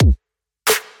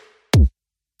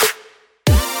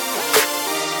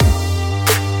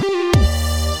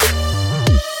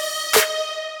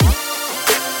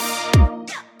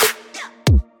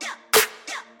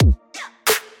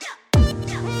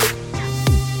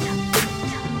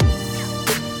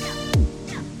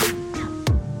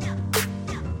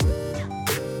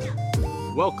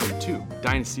Welcome to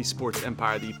Dynasty Sports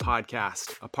Empire, the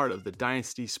podcast, a part of the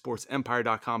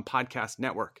DynastySportsEmpire.com podcast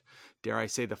network. Dare I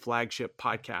say the flagship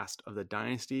podcast of the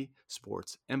Dynasty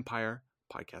Sports Empire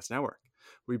podcast network.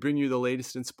 We bring you the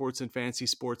latest in sports and fantasy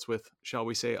sports with, shall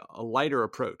we say, a lighter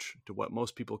approach to what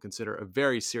most people consider a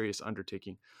very serious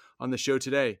undertaking. On the show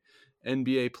today,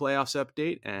 NBA playoffs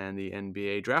update and the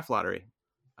NBA draft lottery.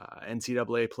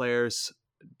 NCAA players'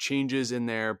 changes in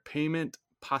their payment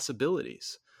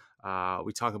possibilities.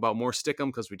 We talk about more Stickum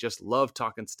because we just love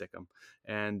talking Stickum,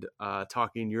 and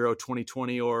talking Euro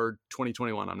 2020 or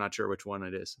 2021. I'm not sure which one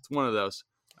it is. It's one of those.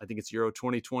 I think it's Euro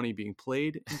 2020 being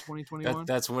played in 2021.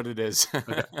 That's what it is.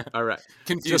 Okay. All right.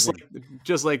 Confusing.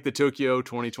 Just like the Tokyo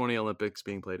 2020 Olympics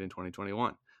being played in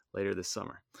 2021 later this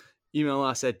summer. Email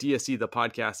us at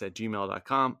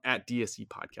dsethepodcast@gmail.com, at DSE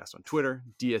Podcast on Twitter,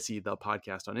 DSE The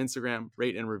Podcast on Instagram.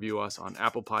 Rate and review us on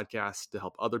Apple Podcasts to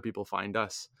help other people find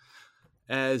us.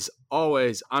 As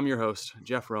always, I'm your host,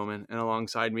 Jeff Roman, and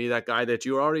alongside me, that guy that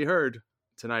you already heard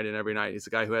tonight and every night is the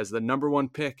guy who has the number one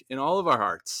pick in all of our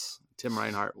hearts, Tim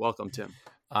Reinhart. Welcome, Tim.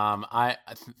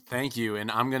 Thank you,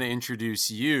 and I'm going to introduce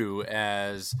you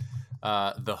as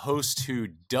the host who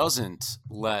doesn't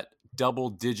let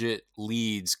double-digit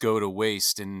leads go to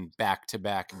waste in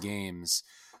back-to-back games,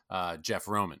 Jeff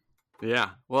Roman. Yeah,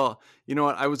 well, you know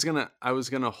what? I was gonna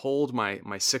hold my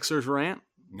Sixers rant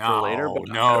for later,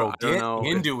 but I don't know.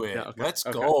 Into it. Yeah, okay. Let's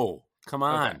go. Come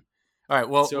on. Okay. All right.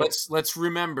 Well, let's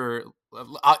remember.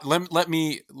 Let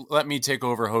me take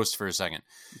over host for a second.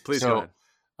 Please go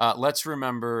ahead. Let's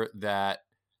remember that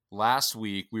last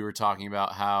week we were talking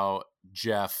about how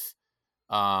Jeff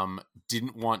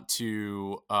didn't want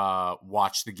to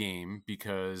watch the game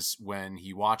because when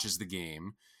he watches the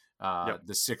game,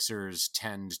 the Sixers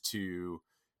tend to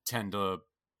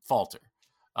falter.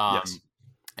 Yes.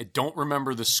 I don't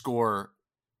remember the score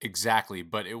exactly,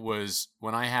 but it was,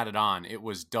 when I had it on, it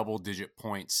was double-digit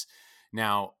points.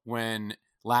 Now,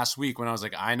 last week when I was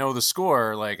like, I know the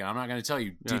score, like, I'm not going to tell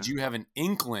you, did you have an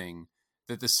inkling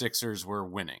that the Sixers were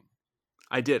winning?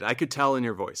 I did. I could tell in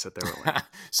your voice that they were winning.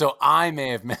 So I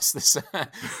may have messed this up.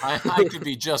 I could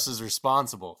be just as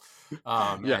responsible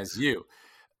as you.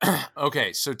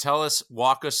 Okay, so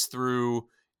walk us through,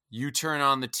 you turn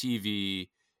on the TV.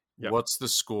 Yep. What's the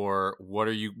score? What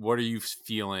are you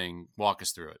feeling? Walk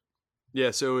us through it. Yeah,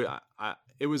 so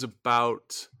it was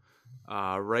about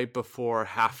right before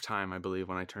halftime, I believe,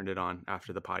 when I turned it on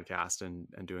after the podcast and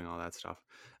doing all that stuff.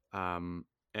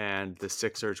 And the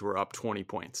Sixers were up 20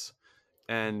 points.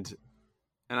 And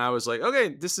I was like,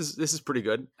 okay, this is pretty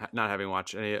good, not having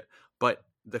watched any of it. But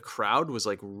the crowd was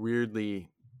like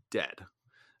weirdly dead.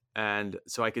 And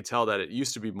so I could tell that it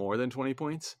used to be more than 20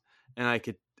 points.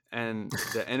 And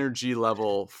the energy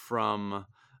level from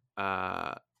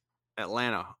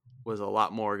Atlanta was a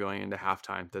lot more going into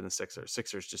halftime than the Sixers.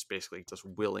 Sixers just basically just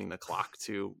willing the clock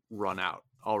to run out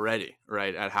already,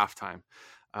 right, at halftime.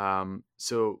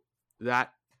 So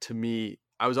that, to me,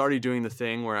 I was already doing the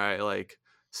thing where I like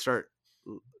start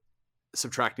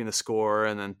subtracting the score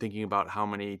and then thinking about how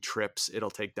many trips it'll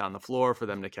take down the floor for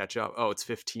them to catch up. Oh, it's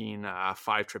 15,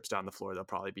 5 trips down the floor. They'll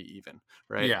probably be even.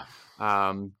 Right. Yeah.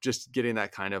 Just getting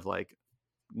that kind of like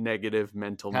negative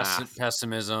mental math.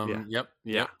 Pessimism. Yeah.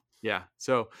 Yep. Yeah.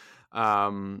 So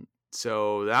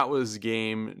that was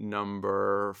game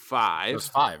number 5. It was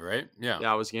 5, right? Yeah.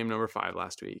 That was game number 5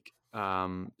 last week.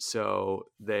 So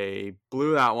they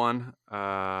blew that one.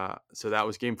 So that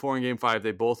was game 4 and game 5.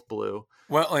 They both blew.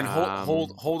 Well, and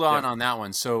hold on that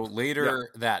one. So later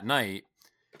that night,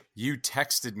 you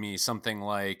texted me something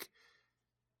like,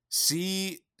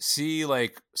 see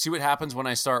what happens when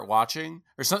I start watching,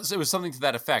 or something. It was something to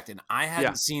that effect. And I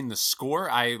hadn't seen the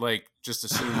score. I like just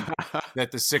assumed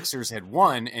that the Sixers had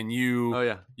won, and you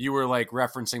were like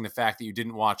referencing the fact that you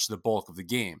didn't watch the bulk of the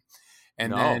game.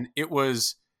 And then it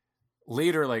was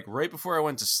later, like right before I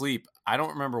went to sleep, I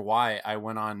don't remember why I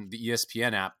went on the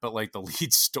ESPN app, but like the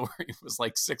lead story was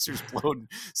like Sixers blowed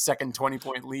second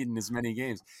 20-point lead in as many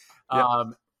games.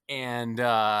 That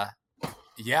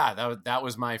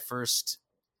was my first.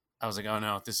 I was like, oh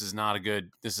no, this is not a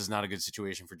good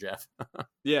situation for Jeff.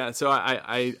 Yeah. So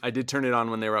I did turn it on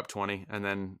when they were up 20, and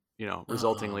then,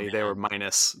 resultingly they were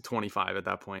minus 25 at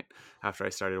that point after I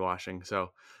started watching.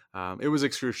 So it was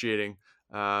excruciating.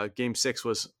 Game 6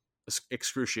 was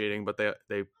excruciating, but they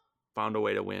found a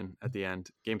way to win at the end.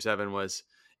 Game 7 was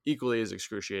equally as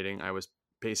excruciating. I was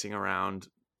pacing around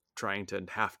trying to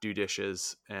half do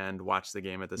dishes and watch the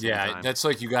game at the same time. Yeah, that's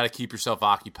like, you got to keep yourself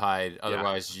occupied.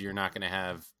 Otherwise you're not going to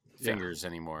have fingers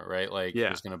anymore, right? Like you're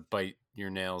just going to bite your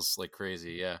nails like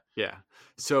crazy. Yeah. Yeah.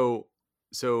 So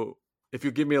if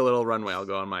you give me a little runway, I'll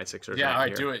go on my Sixers. Yeah, rant all right,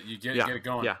 here. do it. You get it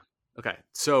going. Yeah. Okay.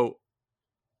 So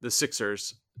the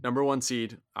Sixers, number 1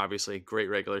 seed, obviously great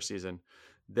regular season.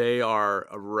 They are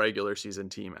a regular season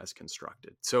team as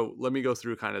constructed. So let me go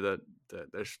through kind of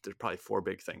there's probably 4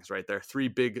 big things, right? There are 3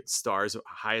 big stars,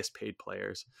 highest paid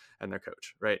players, and their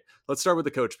coach, right? Let's start with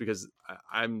the coach because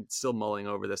I'm still mulling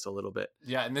over this a little bit.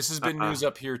 Yeah, and this has been news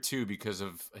up here too because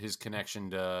of his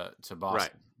connection to Boston.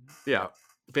 Right. Yeah.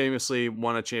 Famously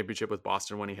won a championship with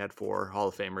Boston when he had 4 Hall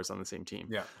of Famers on the same team.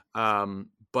 Yeah.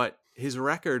 But his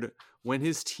record when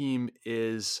his team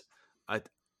is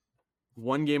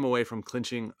 1 game away from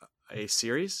clinching a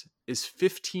series is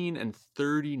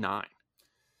 15-39.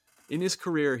 In his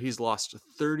career, he's lost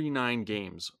 39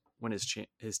 games when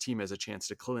his team has a chance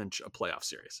to clinch a playoff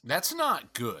series. That's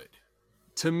not good.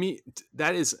 To me,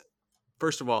 that is,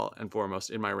 first of all and foremost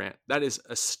in my rant, that is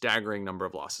a staggering number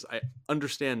of losses. I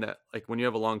understand that like when you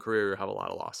have a long career, you have a lot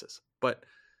of losses, but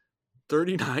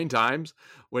 39 times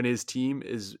when his team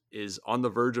is on the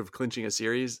verge of clinching a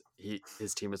series,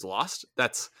 his team is lost.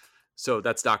 That's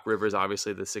Doc Rivers,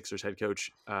 obviously the Sixers head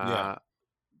coach,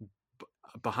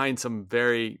 behind some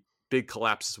very big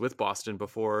collapses with Boston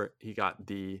before he got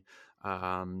the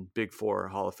Big 4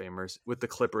 Hall of Famers. With the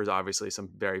Clippers, obviously some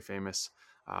very famous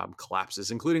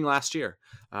collapses, including last year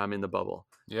in the bubble.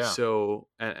 Yeah. So,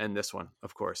 and this one,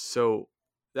 of course. So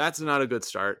that's not a good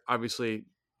start. Obviously,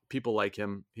 people like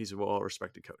him. He's a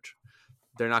well-respected coach.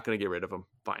 They're not going to get rid of him.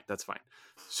 Fine. That's fine.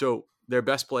 So their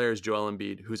best player is Joel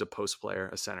Embiid, who's a post player,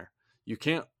 a center. You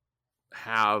can't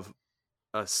have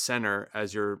a center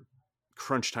as your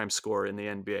crunch time scorer in the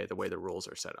NBA the way the rules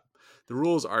are set up. The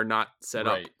rules are not set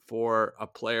up for a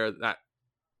player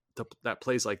that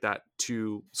plays like that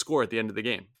to score at the end of the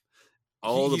game.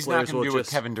 He's not going to do what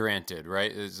Kevin Durant did,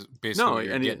 right? Is basically what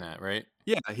you're getting at, right?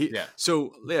 Yeah.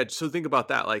 So think about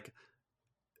that. Like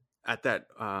at that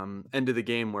end of the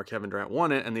game where Kevin Durant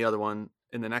won it, and the other one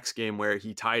in the next game where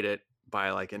he tied it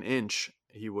by like an inch,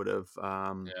 he would have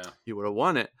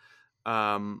won it.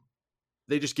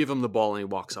 They just give him the ball and he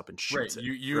walks up and shoots it.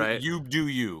 You do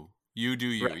you.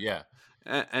 Right. Yeah.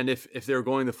 And if they're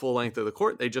going the full length of the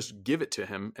court, they just give it to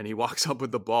him and he walks up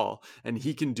with the ball and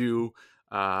he can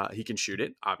shoot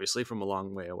it, obviously, from a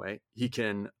long way away. He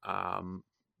can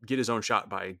get his own shot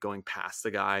by going past the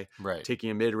guy,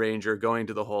 taking a mid-ranger, going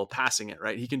to the hole, passing it,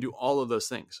 right? He can do all of those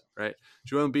things, right?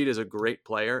 Joel Embiid is a great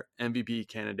player, MVP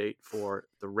candidate for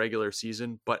the regular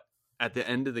season, but at the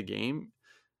end of the game,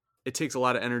 it takes a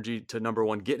lot of energy to, number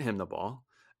one, get him the ball,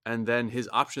 and then his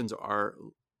options are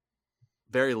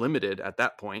very limited at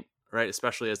that point, right?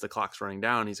 Especially as the clock's running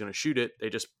down, he's going to shoot it.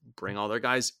 They just bring all their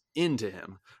guys into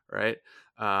him, right?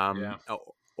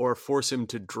 Or force him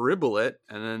to dribble it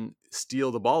and then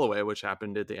steal the ball away, which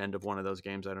happened at the end of one of those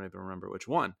games. I don't even remember which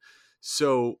one.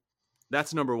 So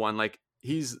that's number one. Like,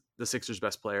 he's the Sixers'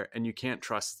 best player, and you can't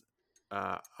trust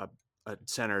a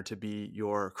center to be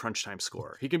your crunch time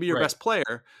scorer. He can be your best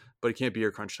player, but he can't be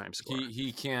your crunch time scorer.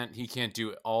 He can't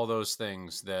do all those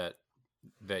things that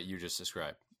you just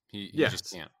described. He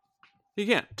just can't. He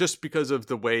can't, just because of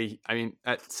the way, I mean,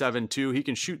 at 7'2", he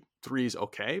can shoot threes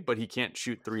okay, but he can't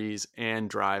shoot threes and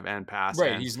drive and pass.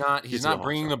 Right. He's not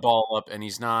bringing the ball up, and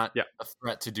he's not a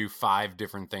threat to do 5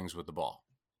 different things with the ball.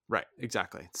 Right.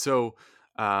 Exactly. So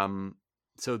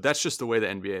that's just the way the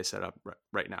NBA is set up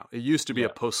right now. It used to be a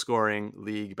post-scoring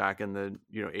league back in the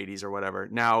 80s or whatever.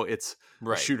 Now it's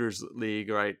a shooter's league,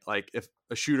 right? Like if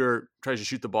a shooter tries to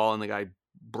shoot the ball and the guy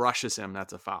brushes him,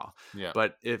 that's a foul. Yeah.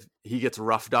 But if he gets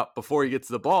roughed up before he gets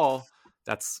the ball,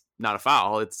 that's not a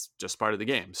foul. It's just part of the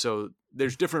game. So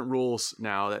there's different rules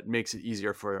now that makes it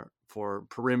easier for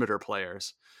perimeter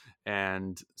players.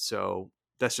 And so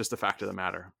that's just the fact of the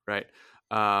matter, right?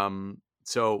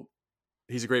 So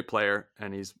he's a great player,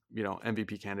 and he's,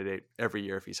 MVP candidate every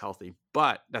year if he's healthy,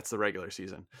 but that's the regular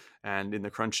season. And in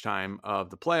the crunch time of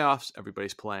the playoffs,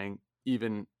 everybody's playing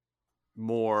even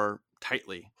more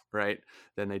tightly, right,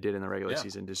 than they did in the regular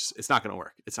season. It's not going to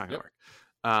work. It's not going to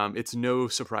work. It's no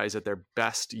surprise that their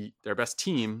best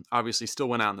team obviously still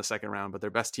went out in the second round, but their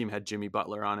best team had Jimmy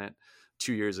Butler on it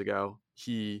 2 years ago.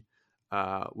 He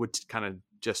would kind of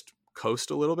just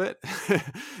coast a little bit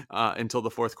until the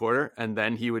fourth quarter, and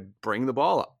then he would bring the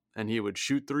ball up and he would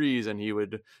shoot threes and he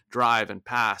would drive and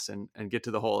pass and get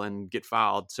to the hole and get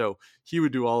fouled. So he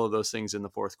would do all of those things in the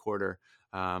fourth quarter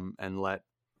and let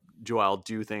Joel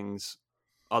do things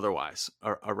otherwise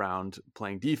around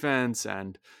playing defense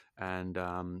and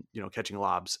catching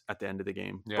lobs at the end of the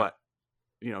game, but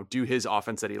do his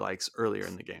offense that he likes earlier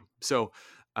in the game. So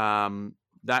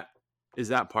that is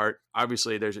that part.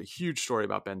 Obviously, there's a huge story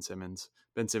about Ben Simmons.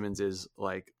 Ben Simmons is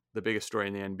like the biggest story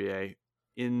in the NBA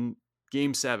in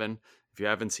Game 7, if you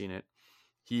haven't seen it,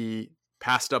 he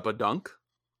passed up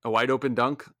a wide open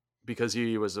dunk, because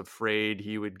he was afraid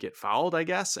he would get fouled, I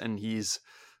guess. And he's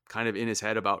kind of in his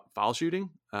head about foul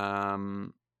shooting.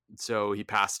 So he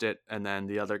passed it, and then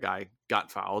the other guy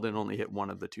got fouled and only hit one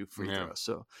of the 2 free throws.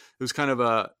 So it was kind of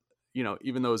a,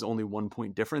 even though it was only 1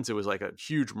 point difference, it was like a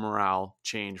huge morale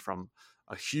change from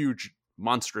a huge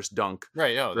monstrous dunk.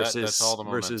 Right. Oh, that's all the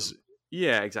momentum.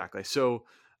 Yeah, exactly. So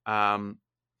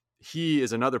he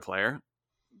is another player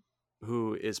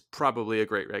who is probably a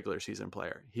great regular season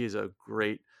player. He's a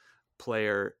great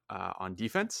player on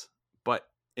defense, but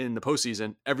in the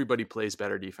postseason, everybody plays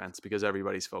better defense because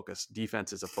everybody's focused.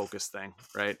 Defense is a focus thing,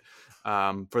 right?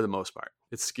 For the most part,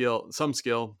 it's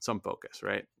some focus,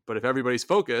 right? But if everybody's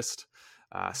focused,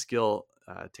 skill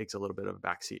takes a little bit of a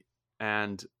backseat.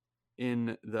 And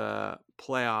in the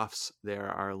playoffs, there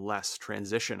are less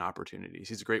transition opportunities.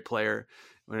 He's a great player.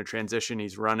 When a transition,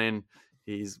 he's running,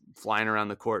 he's flying around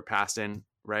the court, passing,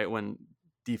 right, when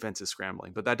defense is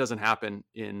scrambling. But that doesn't happen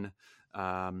in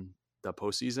the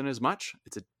postseason as much.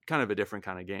 It's a kind of a different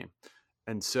kind of game.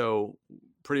 And so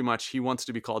pretty much he wants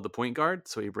to be called the point guard.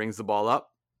 So he brings the ball up,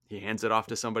 he hands it off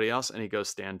to somebody else, and he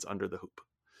stands under the hoop.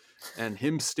 And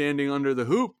him standing under the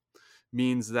hoop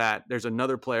means that there's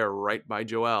another player right by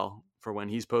Joel for when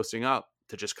he's posting up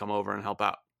to just come over and help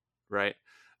out, right?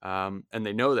 And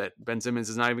they know that Ben Simmons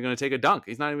is not even going to take a dunk.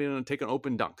 He's not even going to take an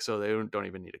open dunk, so they don't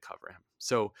even need to cover him.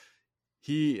 So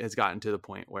he has gotten to the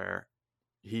point where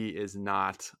he is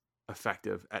not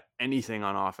effective at anything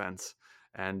on offense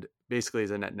and basically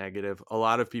is a net negative. A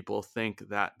lot of people think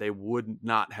that they would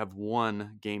not have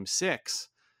won Game 6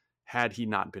 had he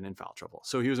not been in foul trouble.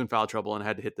 So he was in foul trouble and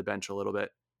had to hit the bench a little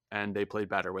bit, and they played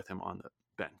better with him on the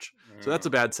bench. So that's a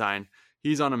bad sign.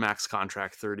 He's on a max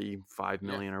contract, 35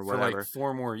 million or whatever. For like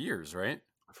 4 more years, right?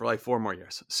 For like 4 more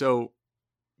years. So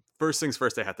first things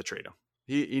first, they have to trade him.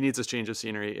 He needs a change of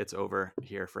scenery. It's over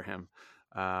here for him,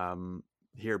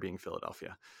 here being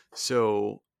Philadelphia.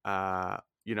 So, I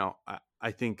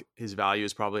think his value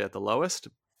is probably at the lowest,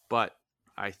 but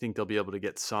I think they'll be able to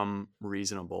get some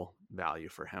reasonable value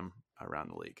for him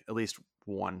around the league, at least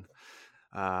one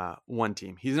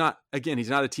team. He's not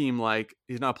a team like,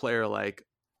 he's not a player like,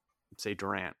 say,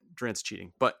 Durant. Durant's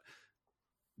cheating, but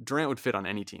Durant would fit on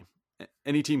any team.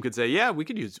 Any team could say, yeah, we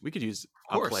could use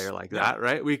a player like that,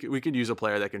 right? We could use a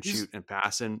player that can shoot and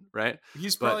pass, and right.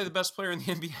 He's probably the best player in the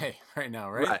NBA right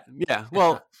now, right? Right. Yeah.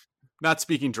 Well, not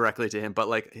speaking directly to him, but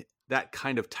like that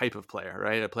kind of type of player,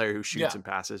 right? A player who shoots and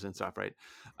passes and stuff, right?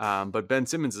 But Ben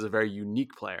Simmons is a very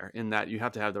unique player in that you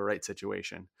have to have the right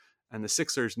situation, and the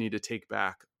Sixers need to take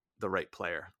back the right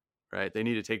player, right? They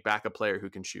need to take back a player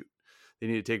who can shoot. They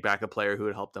need to take back a player who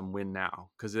would help them win now,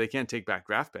 because they can't take back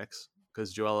draft picks.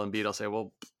 Because Joel Embiid will say,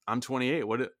 well, I'm 28.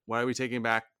 Why are we taking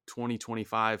back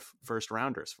 2025 first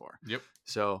rounders for? Yep.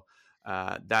 So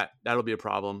that'll be a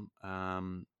problem.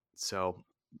 So,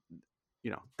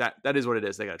 that is what it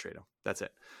is. They got to trade him. That's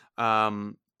it.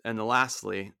 And then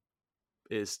lastly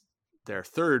is their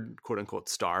third quote unquote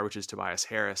star, which is Tobias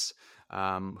Harris,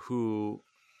 who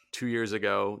 2 years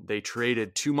ago they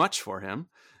traded too much for him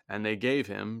and they gave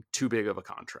him too big of a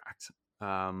contract.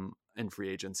 In free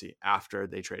agency after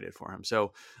they traded for him.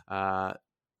 So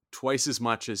twice as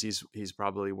much as he's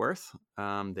probably worth,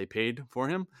 they paid for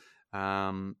him.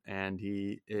 And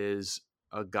he is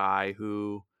a guy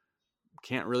who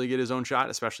can't really get his own shot,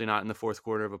 especially not in the fourth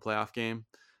quarter of a playoff game.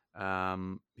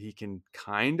 He can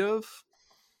kind of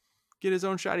get his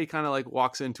own shot. He kind of like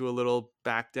walks into a little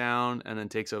back down and then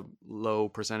takes a low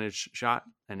percentage shot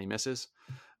and he misses.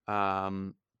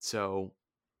 So,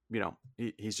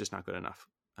 he's just not good enough.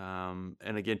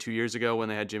 And again, 2 years ago when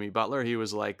they had Jimmy Butler, he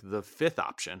was like the fifth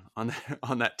option on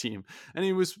that team. And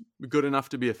he was good enough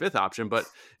to be a fifth option. But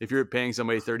if you're paying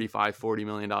somebody $35-40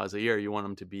 million a year, you want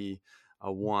him to be a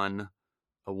 1A,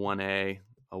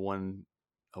 a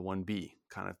 1B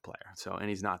kind of player. So, and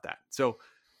he's not that. So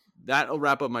that'll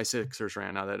wrap up my Sixers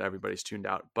rant now that everybody's tuned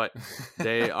out. But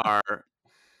they are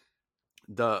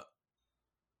the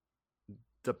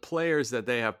players that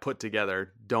they have put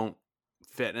together don't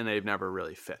fit, and they've never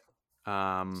really fit.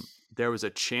 There was a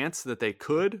chance that they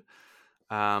could,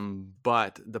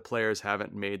 but the players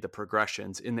haven't made the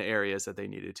progressions in the areas that they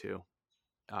needed to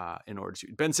in order to.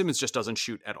 Ben Simmons just doesn't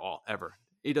shoot at all, ever.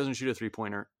 He doesn't shoot a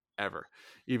three-pointer ever,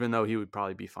 even though he would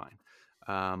probably be fine.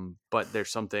 But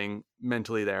there's something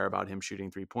mentally there about him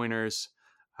shooting three-pointers.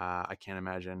 I can't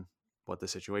imagine what the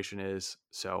situation is,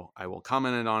 so I won't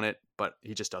comment on it, but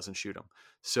he just doesn't shoot them.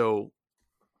 So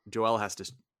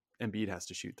Embiid has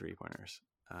to shoot three-pointers.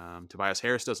 Tobias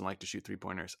Harris doesn't like to shoot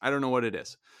three-pointers. I don't know what it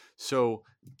is. So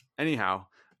anyhow,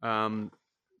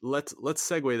 let's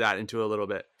segue that into a little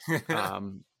bit,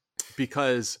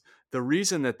 because the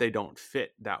reason that they don't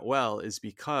fit that well is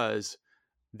because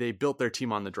they built their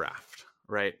team on the draft,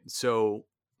 right? So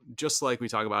just like we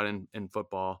talk about in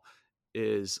football,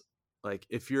 is like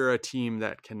if you're a team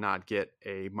that cannot get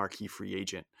a marquee free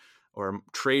agent or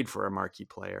trade for a marquee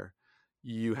player,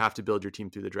 you have to build your team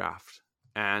through the draft.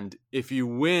 And if you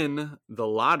win the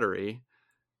lottery,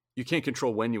 you can't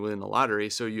control when you win the lottery,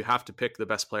 so you have to pick the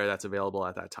best player that's available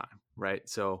at that time, right?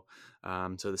 So,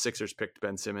 so the Sixers picked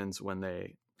Ben Simmons when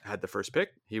they had the first pick.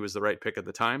 He was the right pick at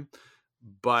the time,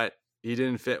 but he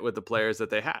didn't fit with the players that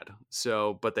they had.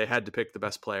 So, but they had to pick the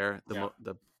best player,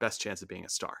 the best chance of being a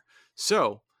star.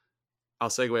 So, I'll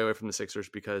segue away from the Sixers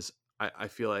because I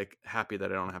feel like happy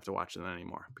that I don't have to watch them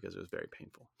anymore because it was very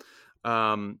painful.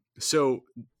 So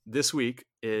this week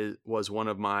was one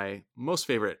of my most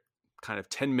favorite kind of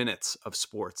 10 minutes of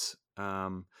sports,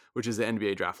 which is the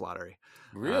NBA draft lottery.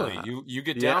 Really? You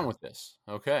get down with this.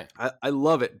 Okay. I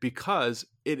love it because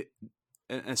and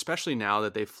especially now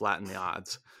that they've flattened the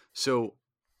odds. So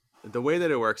the way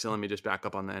that it works, and let me just back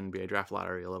up on the NBA draft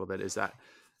lottery a little bit, is that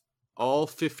all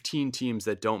 15 teams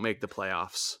that don't make the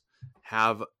playoffs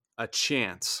have a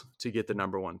chance to get the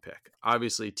number one pick.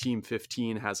 Obviously, team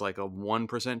 15 has like a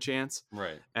 1% chance,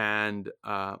 right? And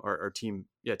team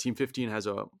 15 has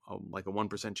a like a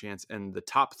 1% chance, and the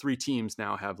top 3 teams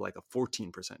now have like a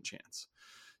 14% chance.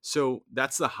 So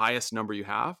that's the highest number you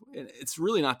have. It's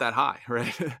really not that high,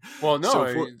 right? Well, no,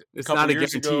 so it's not a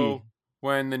guarantee. Ago,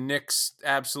 when the Knicks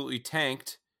absolutely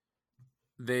tanked,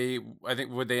 I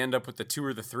think would they end up with the 2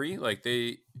 or the 3? Like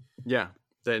the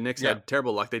Knicks had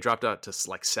terrible luck. They dropped out to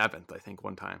like 7th, I think,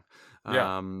 one time,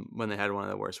 when they had one of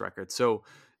the worst records. So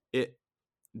the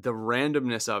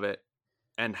randomness of it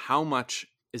and how much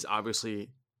is obviously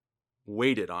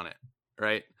weighted on it,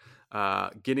 right?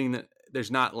 There's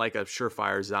not like a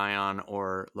surefire Zion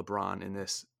or LeBron in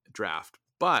this draft,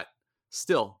 but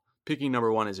still picking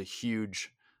number 1 is a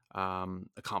huge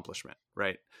accomplishment,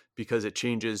 right? Because it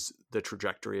changes the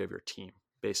trajectory of your team,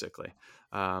 basically.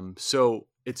 So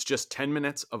it's just 10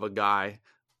 minutes of a guy,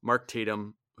 Mark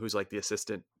Tatum, who's like the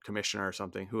assistant commissioner or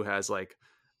something, who has like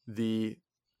the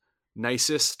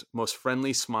nicest, most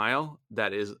friendly smile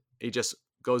he just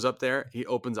goes up there, he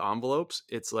opens envelopes.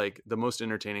 It's like the most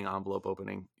entertaining envelope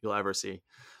opening you'll ever see.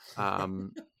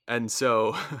 And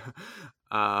so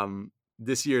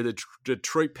this year, the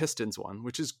Detroit Pistons won,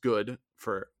 which is good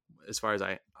for as far as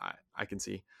I can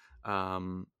see.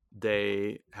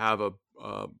 They have a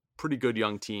pretty good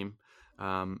young team.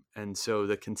 And so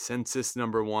the consensus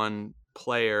number 1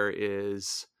 player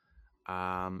is,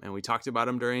 and we talked about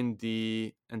him during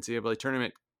the NCAA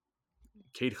tournament,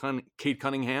 Cade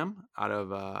Cunningham out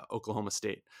of Oklahoma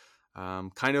State.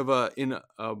 Kind of a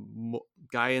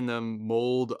guy in the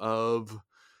mold of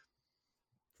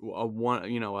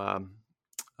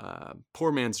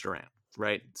poor man's Durant,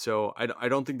 right? So I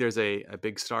don't think there's a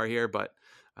big star here, but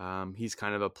he's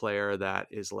kind of a player that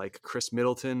is like Chris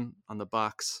Middleton on the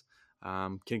Bucks.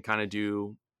 Can kind of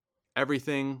do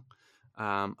everything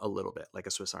a little bit, like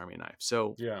a Swiss Army knife.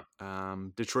 So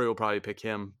Detroit will probably pick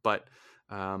him, but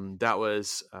that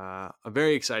was a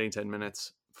very exciting 10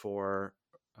 minutes for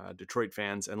Detroit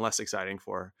fans, and less exciting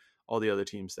for all the other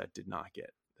teams that did not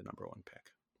get the number 1 pick.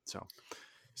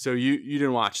 So you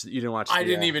didn't watch. I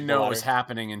didn't even know it was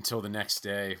happening until the next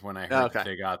day when I heard that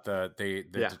they got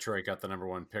Detroit got the number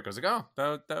 1 pick. I was like,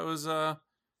 oh,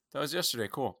 that was yesterday.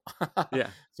 Cool. Yeah.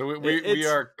 So we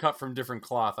are cut from different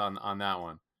cloth on that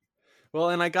one. Well,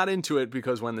 and I got into it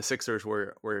because when the Sixers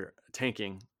were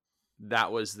tanking,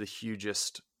 that was the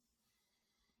hugest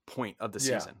point of the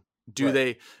season. Do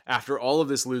they, after all of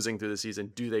this losing through the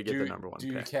season, do they get the number 1 pick?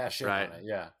 Do you cash in on it?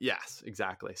 Yeah. Yes,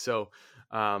 exactly. So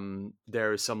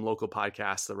there's some local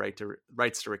podcasts, the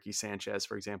Rights to Ricky Sanchez,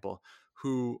 for example,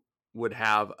 who would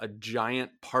have a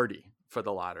giant party for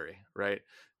the lottery, right?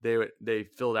 They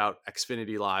filled out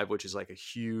Xfinity Live, which is like a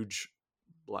huge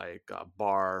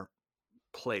bar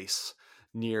place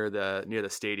near the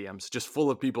stadiums, just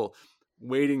full of people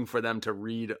waiting for them to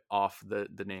read off the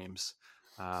names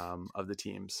of the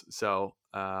teams. So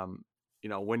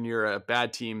when you're a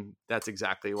bad team, that's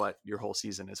exactly what your whole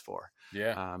season is for.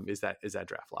 Yeah. Is that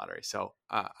draft lottery. So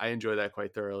I enjoy that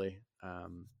quite thoroughly.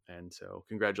 And so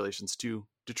congratulations to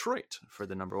Detroit for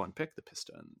the number 1 pick, the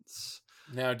Pistons.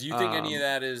 Now, do you think any of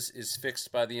that is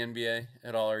fixed by the NBA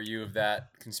at all? Are you of that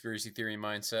conspiracy theory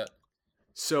mindset?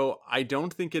 So I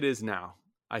don't think it is now.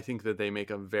 I think that they make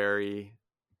a very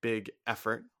big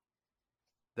effort,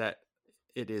 that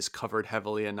it is covered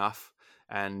heavily enough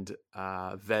and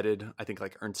vetted. I think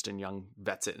like Ernst & Young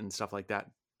vets it and stuff like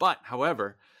that. But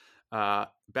however,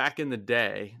 back in the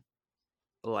day,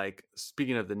 like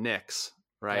speaking of the Knicks,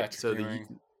 right? Patrick So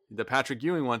Ewing. the Patrick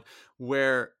Ewing one,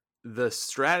 where the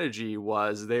strategy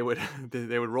was they would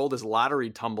roll this lottery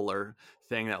tumbler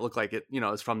thing that looked like it,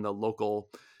 it's from the local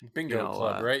Bingo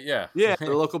club, right? Yeah. yeah,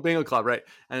 the local bingo club, right?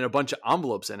 And a bunch of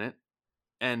envelopes in it.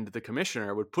 And the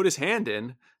commissioner would put his hand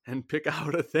in and pick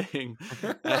out a thing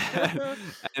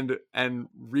and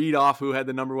read off who had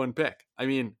the number one pick. I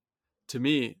mean, to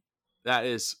me, that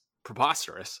is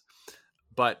preposterous.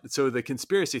 But so the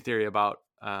conspiracy theory about,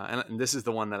 and this is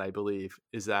the one that I believe,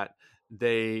 is that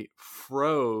they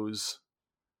froze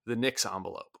the Knicks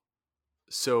envelope.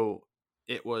 So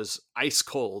it was ice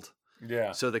cold.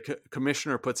 Yeah. So the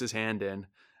commissioner puts his hand in,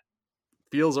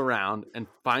 feels around, and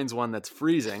finds one that's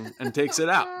freezing and takes it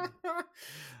out.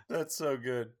 That's so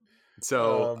good.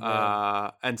 So,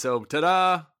 and so,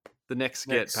 ta-da! The Knicks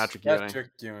get Patrick Ewing. Patrick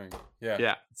Ewing. Yeah.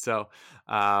 Yeah. So,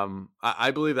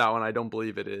 I believe that one. I don't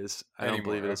believe it is. I don't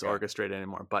believe it is orchestrated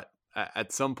anymore. But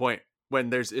at some point,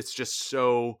 when it's just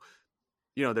so,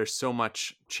 there's so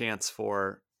much chance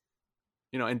for,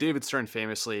 and David Stern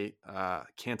famously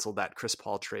canceled that Chris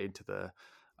Paul trade to the,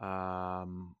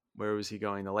 where was he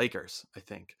going? The Lakers, I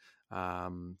think,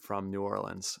 from New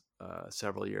Orleans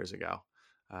several years ago.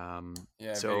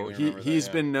 So he's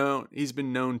been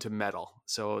known to meddle.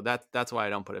 So that's why I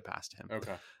don't put it past him.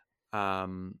 Okay.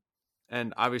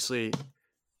 And obviously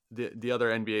the other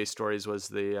NBA stories was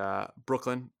the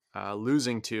Brooklyn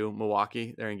losing to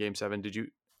Milwaukee there in Game 7.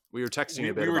 We were texting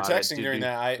a bit. We were texting during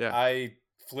that. I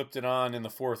flipped it on in the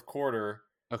fourth quarter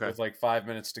with like 5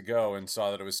 minutes to go and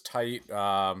saw that it was tight.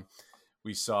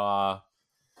 We saw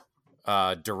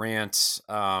Durant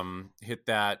hit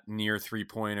that near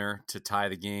 3-pointer to tie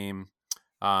the game.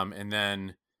 And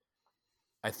then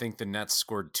I think the Nets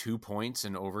scored 2 points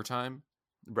in overtime.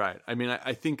 Right. I mean,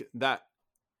 I think that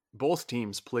both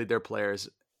teams played their players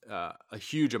a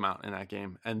huge amount in that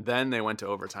game, and then they went to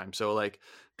overtime. So like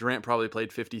Durant probably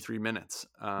played 53 minutes.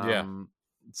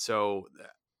 So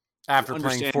after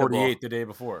playing 48 the day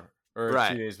before or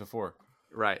 2 days before.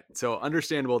 Right. So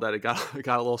understandable that it got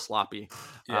a little sloppy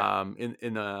in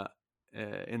the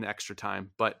extra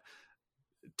time. But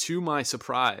to my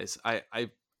surprise, I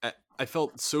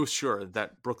felt so sure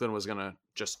that Brooklyn was going to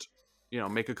just,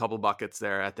 make a couple buckets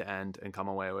there at the end and come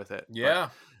away with it. Yeah.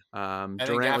 But,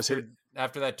 Durant was hit.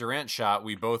 After that Durant shot,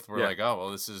 we both were like, oh,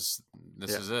 well, this is it.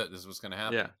 This is what's going to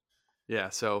happen. Yeah. Yeah.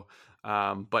 So,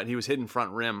 but he was hitting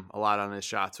front rim a lot on his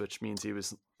shots, which means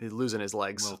he's losing his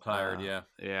legs. A little tired.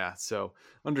 Yeah. So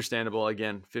understandable.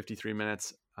 Again, 53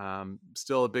 minutes.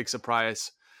 Still a big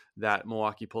surprise that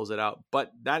Milwaukee pulls it out,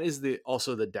 but that is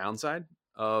also the downside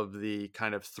of the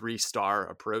kind of 3-star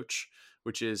approach,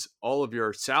 which is all of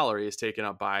your salary is taken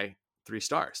up by 3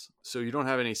 stars. So you don't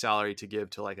have any salary to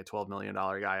give to like a $12 million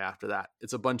guy after that.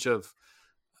 It's a bunch of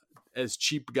as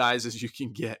cheap guys as you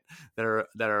can get that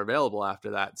are available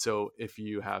after that. So if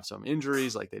you have some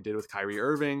injuries like they did with Kyrie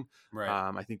Irving, right.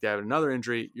 I think they have another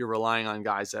injury, you're relying on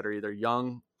guys that are either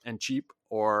young and cheap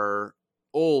or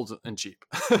old and cheap.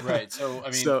 Right. So,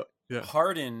 I mean,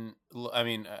 Harden, I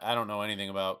mean, I don't know anything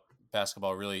about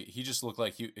basketball really. He just looked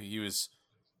like he was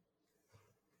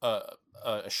a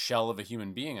shell of a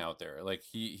human being out there. Like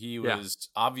he was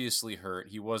obviously hurt.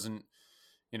 He wasn't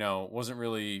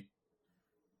really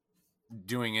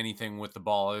doing anything with the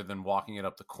ball other than walking it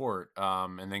up the court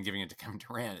and then giving it to Kevin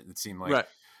Durant, it seemed like. Right.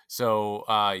 So,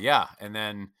 and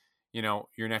then,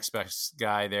 your next best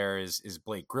guy there is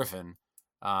Blake Griffin.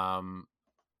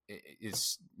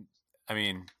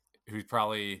 Who's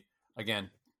probably, again,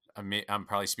 I'm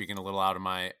probably speaking a little out of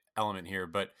my element here,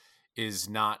 but is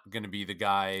not going to be the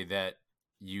guy that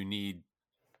you need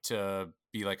to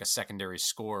be like a secondary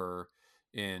scorer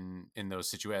in those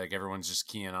situations. Like everyone's just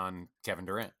keying on Kevin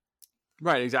Durant.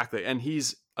 Right, exactly. And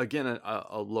he's, again,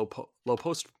 a low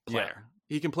post player. Yeah.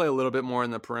 He can play a little bit more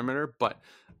in the perimeter, but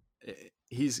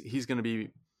he's going to be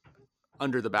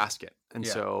under the basket. And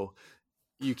so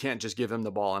you can't just give him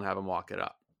the ball and have him walk it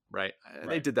up, right?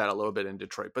 They did that a little bit in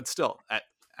Detroit, but still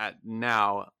at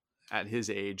his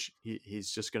age,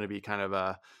 he's just going to be kind of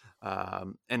a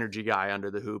energy guy under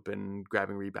the hoop and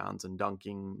grabbing rebounds and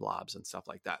dunking lobs and stuff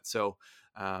like that. So,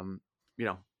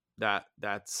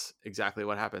 that's exactly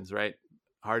what happens, right?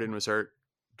 Harden was hurt.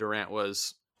 Durant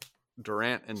was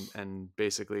Durant, and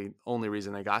basically only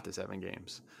reason they got to 7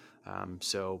 games.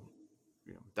 So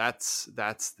that's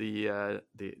the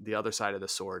other side of the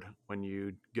sword when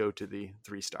you go to the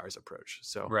 3 stars approach.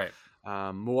 So right.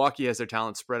 Milwaukee has their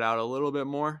talent spread out a little bit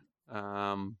more,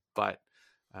 but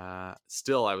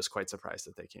still I was quite surprised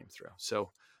that they came through.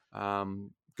 So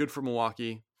good for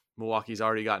Milwaukee. Milwaukee's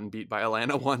already gotten beat by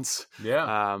Atlanta once.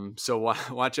 Yeah. So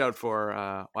watch out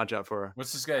for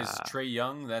what's this guy's Trae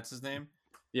Young? That's his name.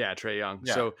 Yeah, Trae Young.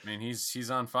 Yeah, So I mean he's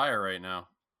on fire right now.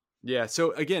 Yeah.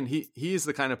 So again, he is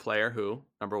the kind of player who,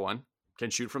 number one, can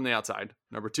shoot from the outside.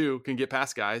 Number two, can get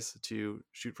past guys to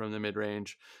shoot from the mid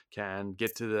range, can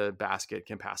get to the basket,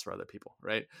 can pass for other people.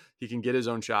 Right. He can get his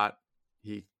own shot.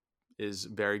 He is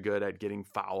very good at getting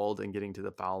fouled and getting to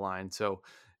the foul line. So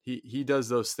he does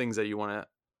those things that you want to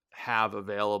have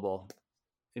available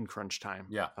in crunch time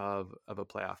of a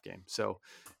playoff game. So,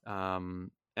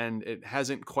 and it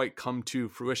hasn't quite come to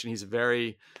fruition. He's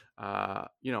very,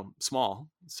 small,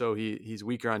 so he's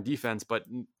weaker on defense, but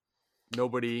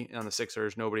nobody on the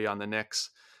Sixers, nobody on the Knicks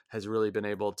has really been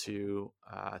able to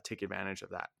take advantage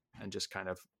of that and just kind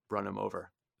of run him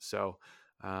over. So,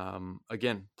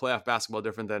 again, playoff basketball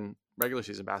different than regular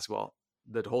season basketball.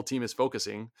 The whole team is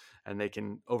focusing and they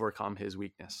can overcome his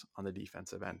weakness on the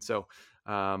defensive end. So,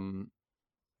 I'll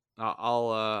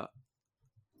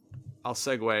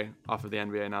segue off of the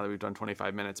NBA now that we've done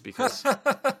 25 minutes because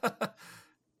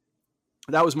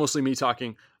that was mostly me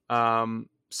talking.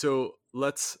 So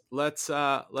let's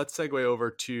segue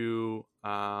over to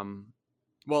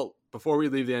before we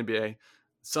leave the NBA,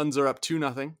 Suns are up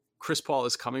 2-0. Chris Paul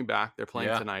is coming back. They're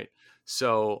playing tonight.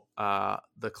 So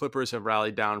the Clippers have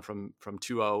rallied down from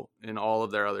 2-0 in all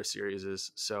of their other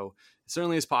series. So it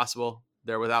certainly is possible.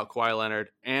 They're without Kawhi Leonard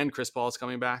and Chris Paul is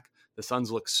coming back. The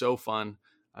Suns look so fun.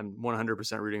 I'm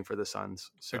 100% rooting for the Suns.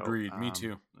 So, agreed. Me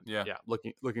too. Yeah.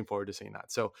 Looking forward to seeing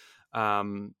that. So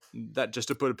that just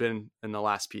to put a pin in the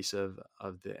last piece of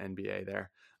the NBA there.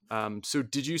 So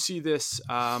did you see this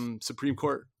Supreme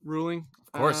Court ruling?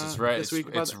 Of course, it's right. This week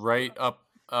it's right up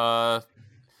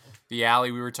the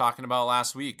alley we were talking about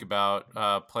last week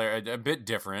about player, a bit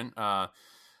different,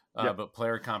 but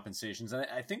player compensations. And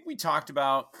I think we talked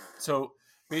about, so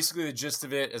basically the gist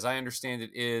of it, as I understand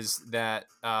it, is that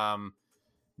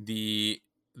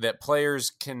that players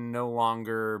can no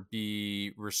longer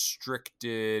be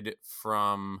restricted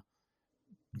from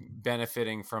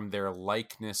benefiting from their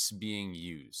likeness being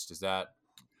used. Is that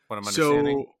what I'm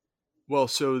understanding?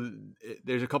 So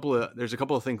there's a couple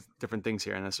of things, different things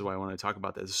here, and this is why I want to talk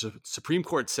about this. The Supreme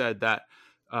Court said that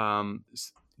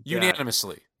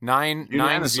unanimously,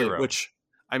 9-0, which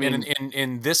I mean,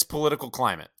 in this political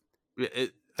climate,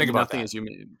 think about nothing that. Is you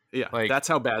mean, yeah, like, that's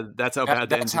how bad the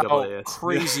NCAA is.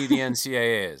 Crazy the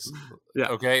NCAA is. Yeah.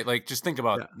 Okay, like just think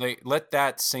about it. Like, let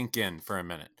that sink in for a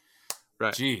minute.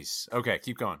 Right. Jeez. Okay,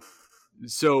 keep going.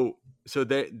 So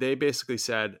they basically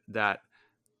said that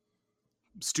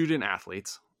student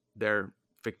athletes, their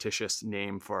fictitious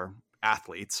name for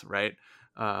athletes, right?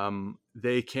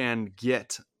 They can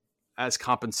get as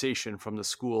compensation from the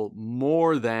school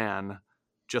more than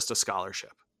just a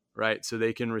scholarship, right? So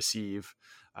they can receive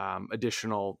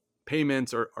additional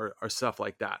payments or stuff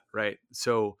like that, right?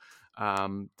 So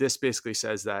this basically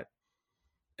says that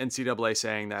NCAA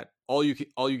saying that all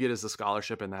you get is the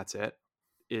scholarship and that's it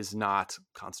is not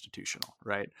constitutional,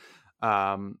 right?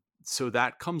 So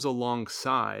that comes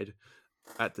alongside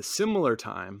at the similar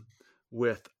time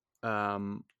with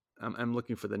I'm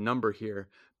looking for the number here,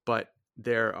 but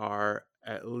there are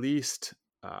at least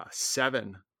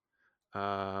 7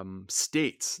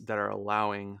 states that are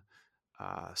allowing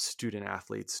student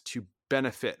athletes to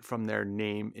benefit from their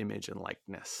name, image, and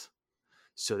likeness.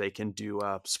 So they can do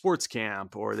a sports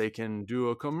camp, or they can do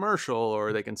a commercial,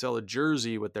 or they can sell a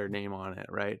jersey with their name on it,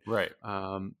 right? Right.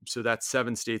 So that's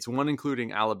 7 states, one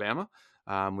including Alabama,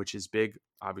 which is big,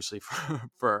 obviously,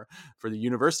 for the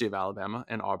University of Alabama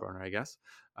and Auburn, I guess,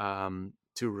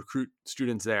 to recruit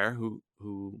students there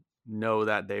who know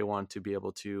that they want to be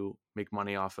able to make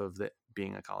money off of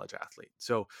being a college athlete.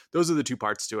 So those are the 2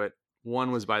 parts to it.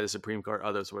 One was by the Supreme Court,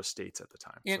 others were states at the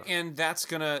time. And that's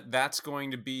going to be, that's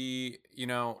going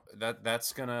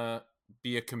to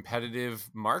be a competitive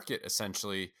market,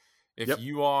 essentially. If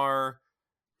you are,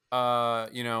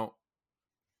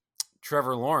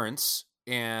 Trevor Lawrence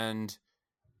and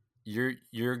you're a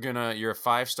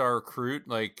 5-star recruit,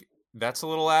 like that's a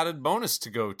little added bonus to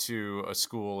go to a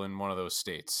school in one of those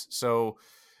states. So,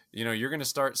 you're going to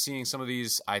start seeing some of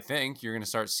these, I think you're going to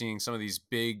start seeing some of these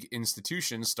big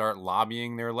institutions start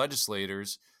lobbying their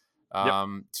legislators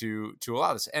to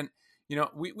allow this. And,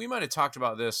 we might have talked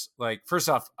about this, like, first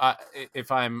off,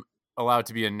 if I'm allowed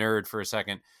to be a nerd for a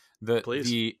second,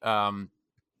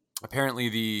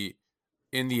 apparently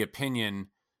in the opinion,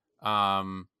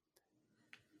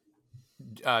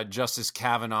 Justice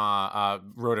Kavanaugh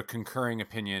wrote a concurring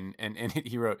opinion, and in it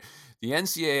he wrote, "The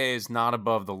NCAA is not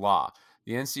above the law.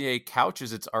 the NCAA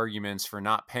couches its arguments for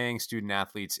not paying student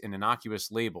athletes in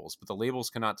innocuous labels, but the labels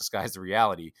cannot disguise the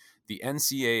reality. The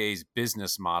NCAA's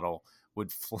business model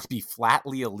would be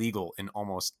flatly illegal in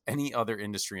almost any other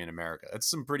industry in America. That's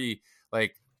some pretty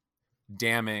like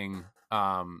damning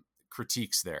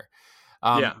critiques there.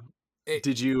 Yeah.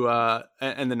 Did you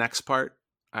and the next part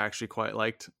I actually quite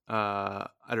liked. I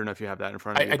don't know if you have that in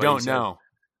front of you. I don't know.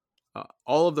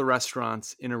 All of the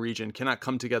restaurants in a region cannot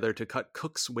come together to cut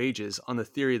cooks' wages on the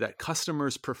theory that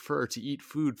customers prefer to eat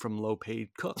food from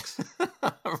low-paid cooks.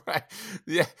 Right.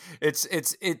 Yeah. It's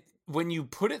when you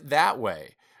put it that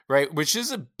way, right? Which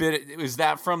is a bit. Is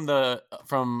that from the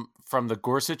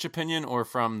Gorsuch opinion or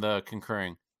from the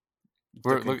concurring?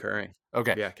 Concurring.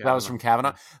 Okay, yeah, that was from Kavanaugh.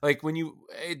 Yeah. Like when you,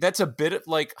 that's a bit of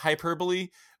like hyperbole,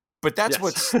 but that's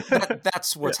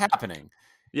that's what's happening.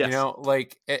 Yes. You know,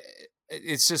 like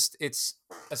it's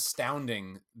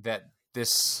astounding that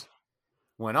this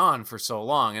went on for so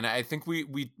long. And I think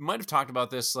we might have talked about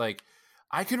this. Like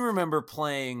I can remember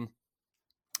playing,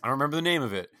 I don't remember the name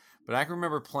of it, but I can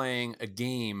remember playing a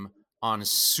game on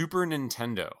Super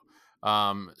Nintendo.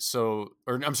 I'm sorry,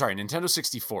 Nintendo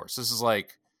 64. So this is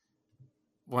like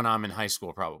when I'm in high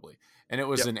school probably. And it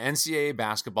was an NCAA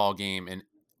basketball game, and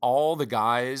all the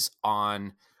guys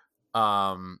on it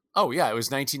was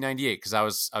 1998 because I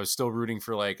was still rooting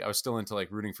for I was still into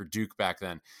rooting for Duke back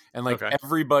then. And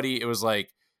everybody, it was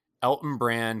like Elton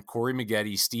Brand, Corey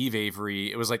Maggette, Steve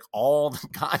Avery. It was like all the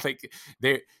guys,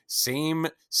 they same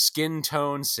skin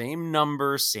tone, same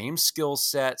number, same skill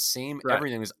set, same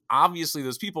everything. It was obviously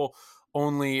those people,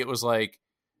 only it was like,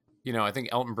 I think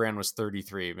Elton Brand was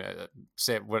 33. I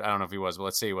don't know if he was, but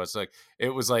let's say he was. It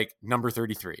was number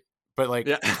 33. But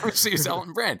obviously it's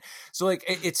Elton Brand. So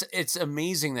it's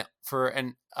amazing that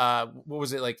what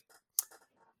was it like?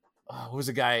 What was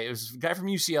the guy? It was a guy from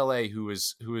UCLA who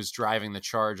was driving the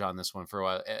charge on this one for a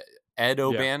while. Ed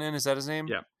O'Bannon, is that his name?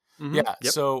 Yeah. Mm-hmm. Yeah.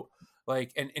 Yep. So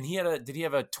and he did he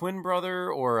have a twin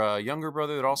brother or a younger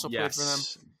brother that also played for them?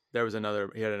 There was another.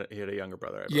 He had a younger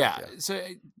brother. Yeah. So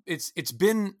it's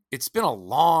been a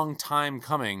long time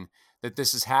coming that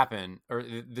this has happened, or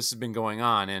this has been going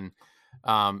on, and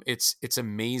it's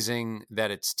amazing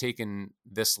that it's taken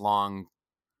this long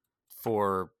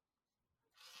for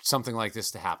something like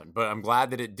this to happen. But I'm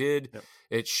glad that it did. Yep.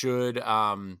 It should.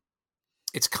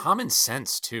 It's common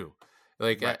sense too.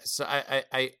 So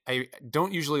I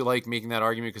don't usually like making that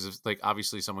argument because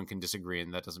obviously someone can disagree,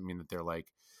 and that doesn't mean that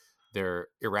they're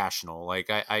irrational.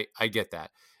 I get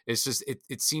that. It's just,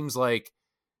 it seems like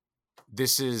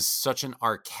this is such an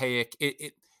archaic,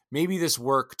 maybe this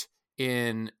worked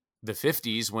in the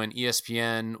 50s when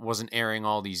ESPN wasn't airing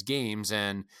all these games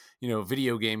and,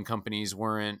 video game companies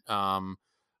weren't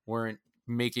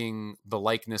making the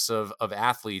likeness of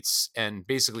athletes, and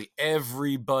basically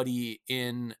everybody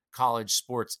in college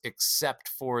sports except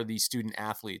for the student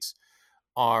athletes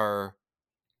are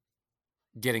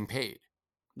getting paid.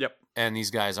 Yep. And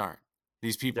these guys aren't.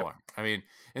 These people aren't. I mean,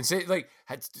 and say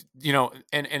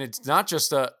and it's not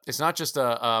just a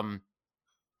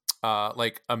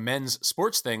a men's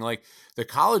sports thing. Like the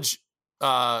college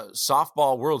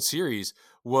softball World Series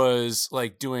was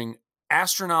doing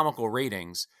astronomical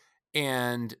ratings,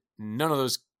 and none of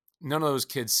those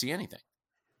kids see anything.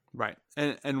 Right.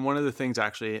 And one of the things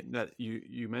actually that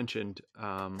you mentioned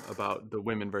about the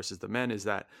women versus the men is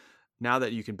that now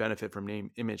that you can benefit from name,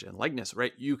 image, and likeness,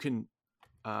 right? You can,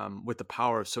 with the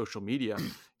power of social media,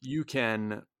 you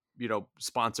can,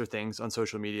 sponsor things on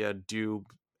social media, do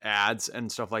ads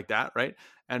and stuff like that, right?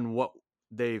 And what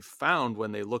they've found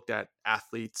when they looked at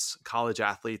college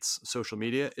athletes, social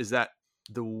media, is that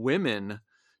the women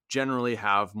generally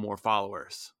have more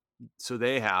followers. So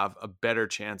they have a better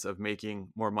chance of making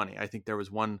more money. I think there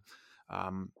was one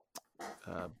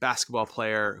basketball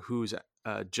player who's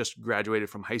just graduated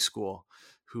from high school,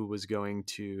 who was going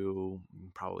to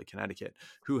probably Connecticut,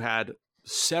 who had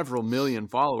several million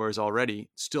followers already,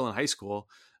 still in high school,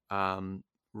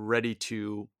 ready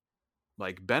to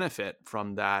benefit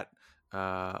from that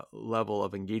level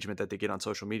of engagement that they get on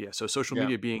social media. So social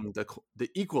media being the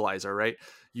equalizer, right?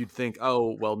 You'd think,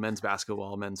 oh, well, men's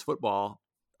basketball, men's football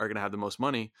are going to have the most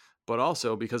money, but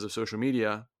also because of social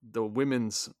media, the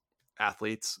women's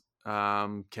athletes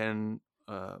can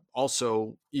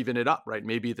also even it up, right?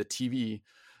 Maybe the TV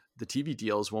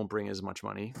deals won't bring as much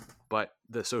money, but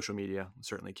the social media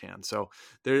certainly can. So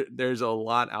there's a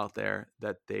lot out there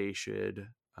that they should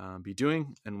be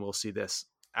doing, and we'll see this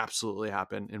absolutely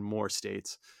happen in more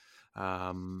states.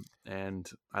 And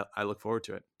I look forward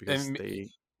to it because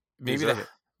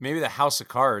maybe the House of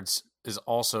Cards is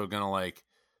also going to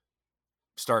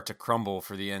start to crumble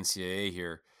for the NCAA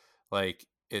here.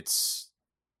 It's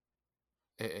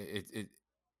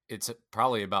it's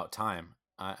probably about time.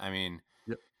 I mean,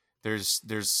 Yep.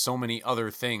 there's so many other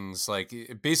things. Like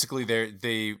basically,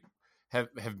 they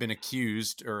have been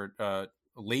accused or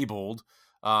labeled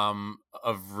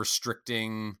of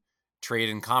restricting trade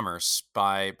and commerce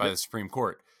by Yep. the Supreme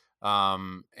Court.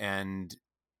 And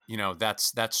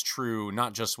that's true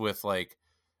not just with like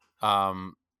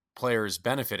players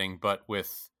benefiting, but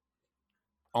with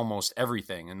almost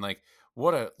everything. And like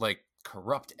what a like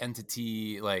corrupt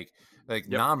entity, like Yep.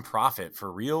 nonprofit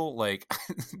for real. Like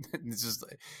it's just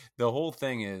the whole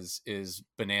thing is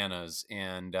bananas.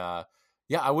 And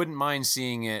yeah, I wouldn't mind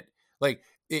seeing it. Like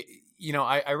it,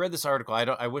 I read this article.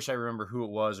 I wish I remember who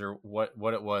it was or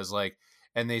what it was like.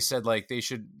 And they said like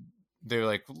they're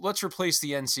like, let's replace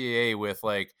the NCAA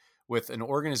with an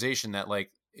organization that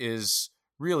like is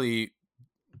really,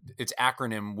 its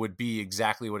acronym would be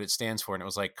exactly what it stands for. And it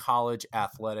was like college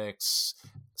athletics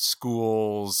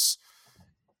schools.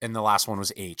 And the last one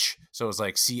was H. So it was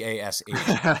like CASH.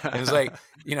 It was like,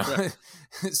 Right.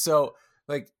 so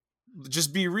like,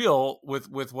 just be real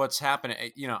with what's happening.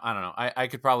 I don't know. I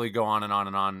could probably go on and on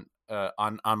and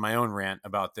on my own rant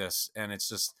about this. And it's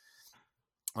just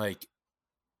like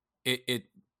it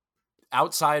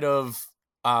outside of,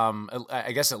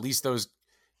 I guess at least those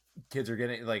kids are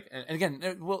getting like, and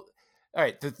again, well, all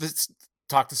right, let's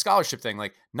talk the scholarship thing.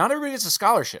 Like not everybody gets a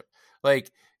scholarship. Like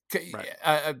Right.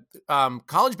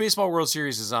 College Baseball World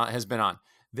Series has been on.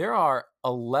 There are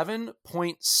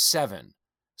 11.7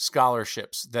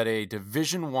 scholarships that a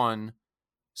Division I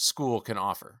school can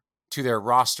offer to their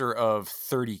roster of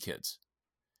 30 kids.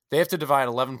 They have to divide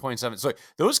 11.7. So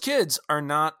those kids are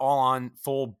not all on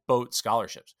full boat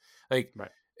scholarships. Like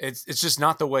Right. it's just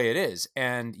not the way it is.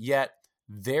 And yet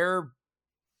they're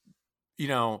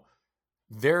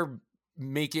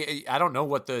making, I don't know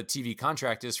what the TV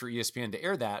contract is for ESPN to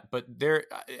air that, but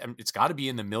it's got to be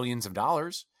in the millions of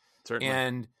dollars. Certainly.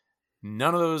 And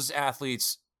none of those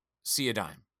athletes see a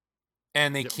dime.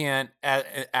 And they Yep. can't,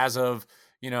 as of,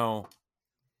 I don't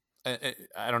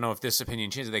know if this opinion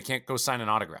changes. They can't go sign an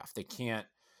autograph. They can't,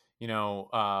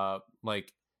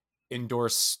 like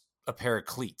endorse a pair of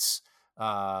cleats.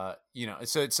 So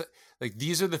it's like,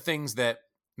 these are the things that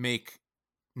make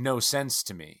no sense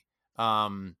to me.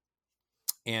 And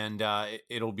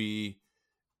it'll be,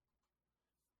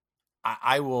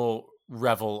 I will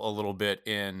revel a little bit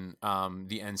in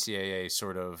the NCAA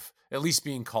sort of at least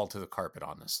being called to the carpet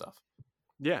on this stuff.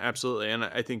 Yeah, absolutely. And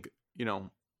I think,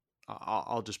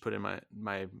 I'll just put in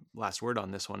my last word on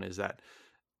this one is that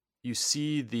you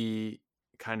see the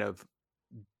kind of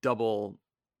double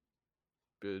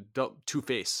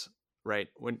two-face, right?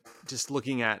 When just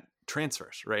looking at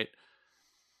transfers, right?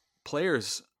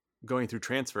 Players going through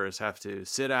transfers have to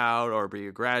sit out or be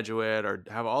a graduate or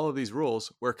have all of these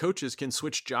rules where coaches can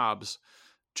switch jobs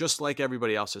just like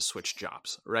everybody else has switched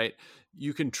jobs, right?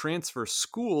 You can transfer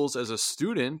schools as a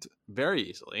student very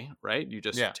easily, right? You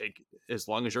just take, as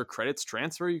long as your credits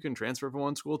transfer, you can transfer from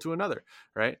one school to another,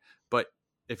 right? But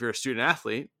if you're a student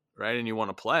athlete, right, and you want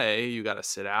to play, you got to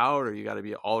sit out or you got to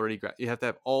be you have to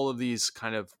have all of these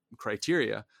kind of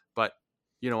criteria. But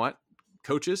you know what?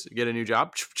 Coaches get a new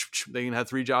job, they can have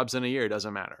 3 jobs in a year. It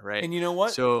doesn't matter, right? And you know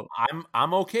what? So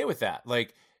I'm okay with that.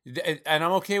 Like, and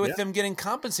I'm okay with them getting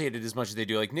compensated as much as they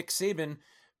do. Like Nick Saban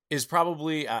is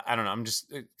probably, I don't know. I'm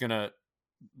just gonna,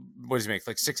 what does he make?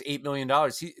 Like $6-8 million.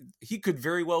 He could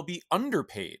very well be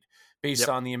underpaid based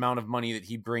on the amount of money that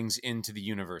he brings into the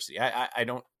university. I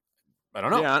don't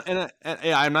know. Yeah,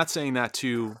 and I'm not saying that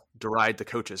to deride the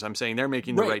coaches. I'm saying they're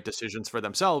making the right decisions for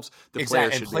themselves. The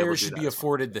players should be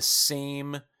afforded the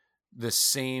same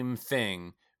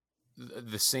thing,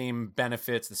 the same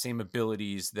benefits, the same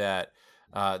abilities that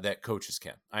that coaches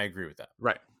can. I agree with that.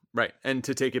 Right. And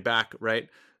to take it back, right,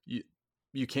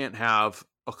 you can't have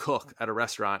a cook at a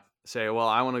restaurant say, well,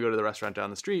 I want to go to the restaurant down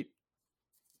the street,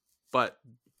 but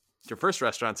your first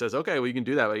restaurant says, okay, well, you can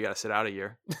do that, but you got to sit out a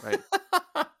year, right?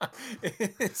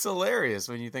 It's hilarious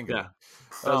when you think of it.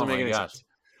 Doesn't make any sense.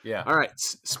 Yeah. All right.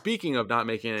 Speaking of not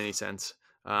making any sense,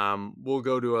 we'll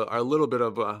go to our little bit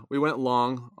of we went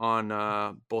long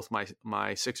on both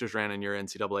my Sixers rant and your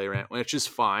NCAA rant, which is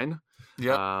fine.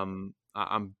 Yeah.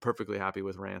 I'm perfectly happy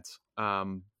with rants.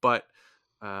 But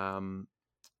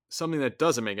something that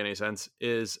doesn't make any sense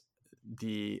is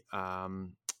the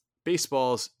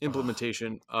baseball's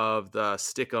implementation of the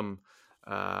Stickum.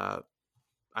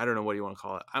 I don't know what you want to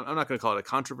call it. I'm not going to call it a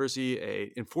controversy.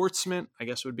 A enforcement, I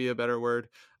guess, would be a better word.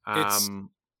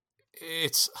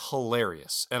 It's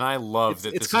hilarious, and I love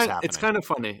that this is happening. It's kind of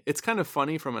funny. It's kind of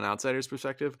funny from an outsider's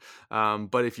perspective,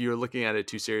 but if you're looking at it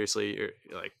too seriously, you're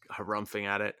like harumphing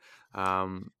at it.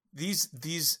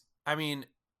 These I mean,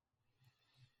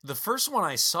 the first one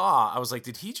I saw, I was like,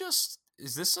 did he just?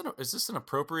 Is this an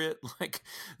appropriate like?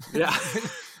 Yeah.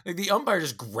 Like the umpire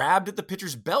just grabbed at the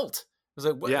pitcher's belt. I was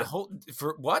like, what? Yeah.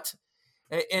 For what?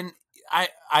 And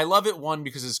I love it, one,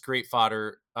 because it's great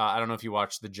fodder. I don't know if you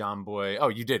watched the John Boy. Oh,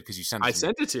 you did, because you sent it to me. I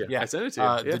sent it to you. Yeah. I sent it to you.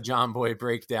 Yeah. The John Boy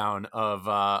breakdown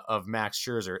of Max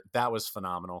Scherzer. That was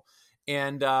phenomenal.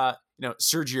 And Sergio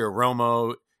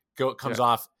Romo comes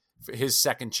off his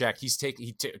second check. He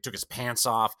took his pants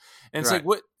off. And it's like,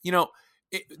 what,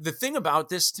 the thing about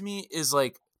this to me is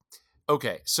like,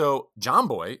 okay, so John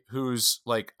Boy, who's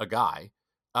like a guy,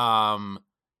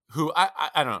 who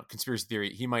I don't know, conspiracy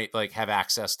theory, he might like have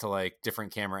access to like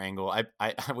different camera angle.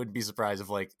 I wouldn't be surprised if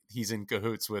like he's in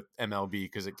cahoots with MLB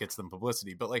because it gets them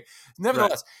publicity. But like,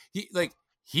 nevertheless,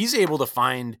 he's able to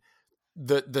find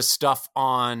the stuff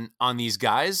on these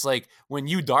guys. Like when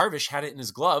Yu Darvish had it in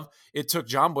his glove, it took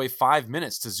John Boy 5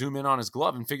 minutes to zoom in on his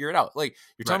glove and figure it out. Like,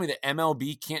 you're telling me that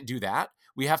MLB can't do that?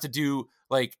 We have to do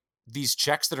like these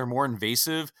checks that are more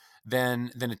invasive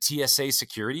than a TSA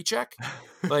security check.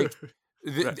 Like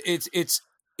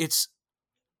it's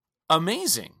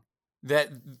amazing that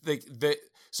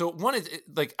so one is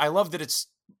like, I love that it's,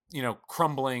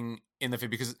 crumbling in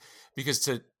the because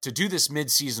to do this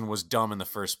mid-season was dumb in the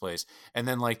first place. And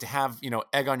then like to have,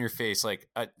 egg on your face, like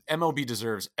MLB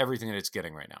deserves everything that it's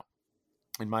getting right now,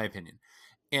 in my opinion.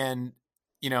 And,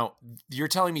 you're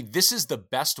telling me this is the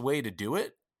best way to do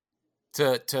it,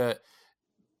 to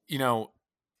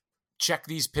check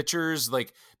these pitchers,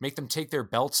 like make them take their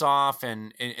belts off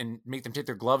and make them take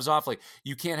their gloves off. Like,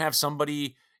 you can't have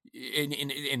somebody,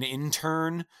 an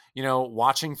intern,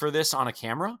 watching for this on a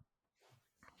camera.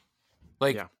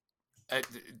 Like,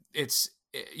 it's,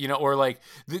 or like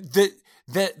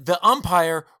the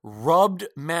umpire rubbed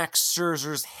Max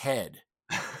Scherzer's head.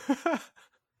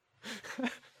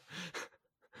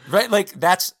 Right? Like,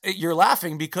 you're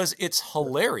laughing because it's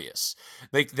hilarious.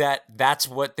 Like that's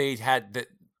what they had,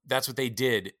 that's what they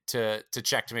did to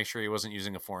check to make sure he wasn't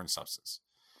using a foreign substance.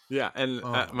 Yeah. And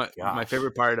my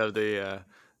favorite part of the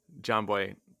John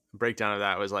Boy breakdown of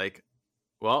that was like,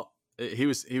 well, he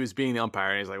was being the umpire,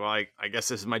 and he's like, well, I guess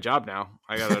this is my job now.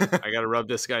 I gotta rub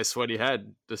this guy's sweaty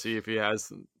head to see if he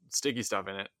has sticky stuff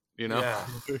in it. Yeah.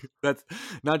 That's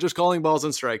not just calling balls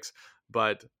and strikes,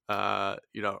 but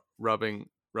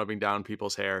rubbing down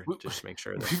people's hair just to make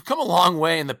sure that we've come a long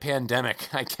way in the pandemic,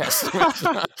 I guess.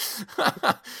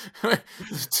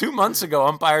 2 months ago,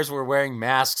 umpires were wearing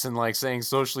masks and like saying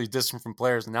socially distant from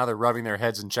players, and now they're rubbing their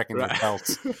heads and checking their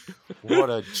belts. What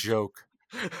a joke.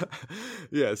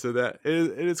 Yeah, so that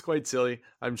it is quite silly.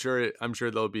 I'm sure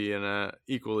there'll be in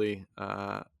equally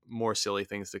more silly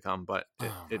things to come, but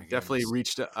it definitely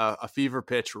reached a fever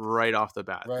pitch right off the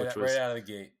bat, right out of the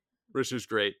gate, which was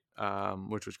great.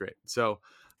 So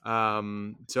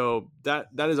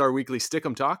that is our weekly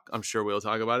Stick'em talk. I'm sure we'll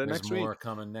talk about it next week. There's more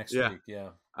coming next week.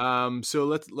 Yeah. So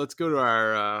let's go to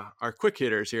our quick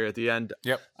hitters here at the end.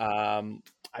 Yep.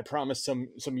 I promised some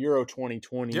Euro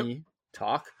 2020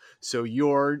 talk. So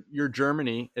your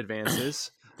Germany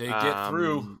advances. They get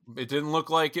through. It didn't look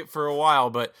like it for a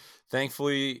while, but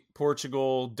thankfully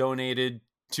Portugal donated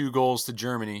 2 goals to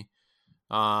Germany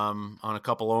on a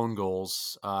couple own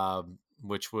goals,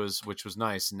 which was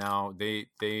nice. Now they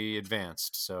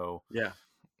advanced. So yeah,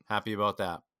 happy about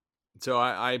that. So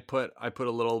I put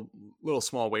a little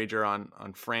small wager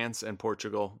on France and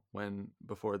Portugal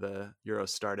before the Euros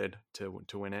started to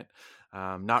win it,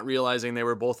 not realizing they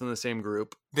were both in the same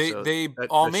group. They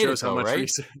all made it though,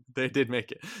 right? They did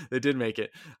make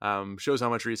it. Shows how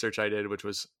much research I did, which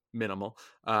was minimal.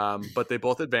 But they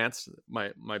both advanced.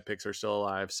 My picks are still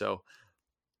alive, so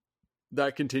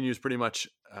that continues pretty much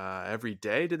every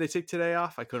day. Did they take today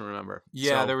off? I couldn't remember.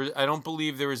 Yeah, I don't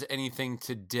believe there was anything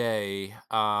today.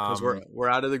 Because we're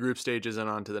out of the group stages and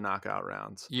on to the knockout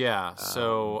rounds. Yeah,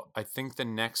 so I think the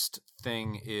next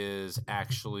thing is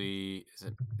actually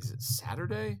is it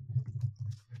Saturday?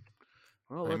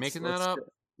 Well, am I making that up?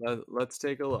 Let's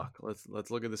take a look.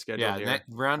 Let's look at the schedule. Yeah, here.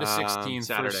 Round of 16.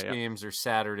 First games are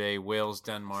Saturday: Wales,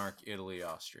 Denmark, Italy,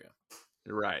 Austria.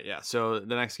 Right, yeah. So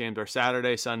the next games are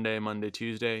Saturday, Sunday, Monday,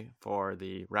 Tuesday for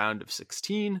the round of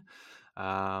 16.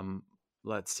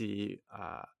 Let's see.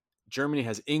 Germany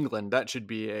has England. That should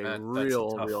be a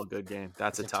real good game.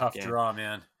 That's a tough game. Draw,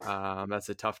 man. That's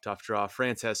a tough draw.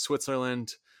 France has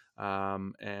Switzerland,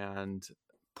 and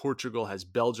Portugal has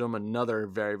Belgium. Another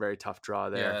very, very tough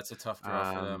draw there. Yeah, that's a tough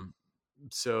draw for them.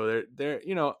 So they're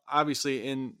obviously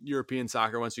in European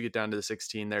soccer, once you get down to the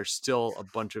 16, there's still a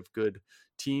bunch of good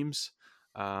teams.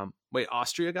 Wait,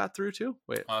 Austria got through too?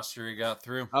 Wait, Austria got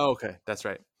through. Oh, okay. That's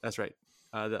right.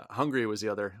 the Hungary was the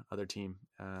other team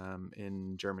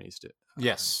in Germany's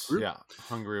Yes, group. yeah.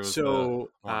 Hungary was so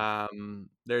the one.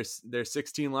 there's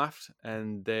 16 left,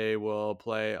 and they will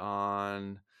play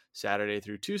on Saturday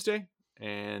through Tuesday,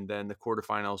 and then the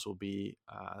quarterfinals will be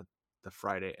the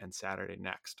Friday and Saturday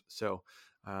next. So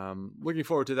looking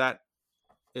forward to that.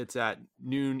 It's at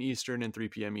noon Eastern and 3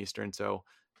 p.m. Eastern. So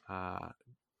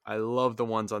I love the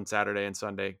ones on Saturday and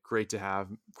Sunday. Great to have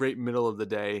great middle of the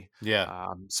day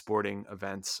sporting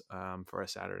events for a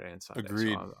Saturday and Sunday.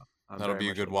 Agreed. So I'm That'll very be a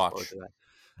much good looking forward watch. to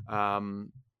that.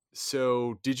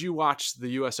 So did you watch the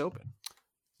U.S. Open?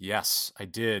 Yes, I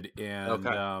did. And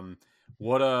Okay.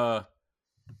 what a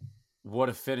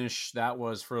finish that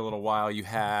was for a little while. You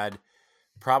had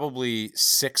probably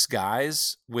 6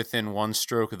 guys within one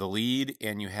stroke of the lead,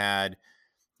 and you had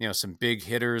some big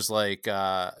hitters like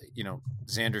Xander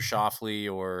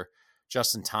Schauffele or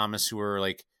Justin Thomas, who were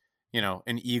like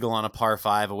an eagle on a par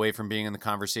 5 away from being in the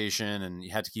conversation, and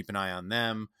you had to keep an eye on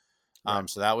them. Right.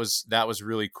 So that was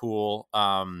really cool.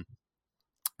 And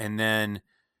then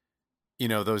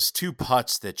those 2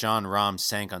 putts that Jon Rahm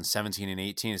sank on 17 and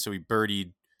 18, so he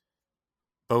birdied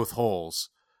both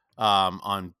holes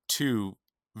on 2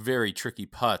 very tricky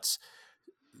putts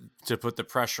to put the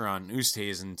pressure on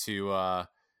Oosthuizen to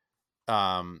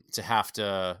have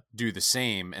to do the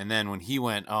same. And then when he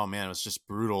went, oh man, it was just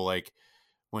brutal. Like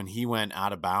when he went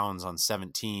out of bounds on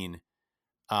 17,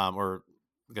 or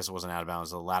I guess it wasn't out of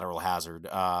bounds, a lateral hazard.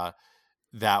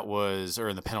 That was, or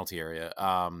in the penalty area.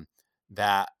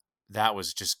 That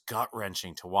was just gut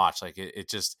wrenching to watch. Like it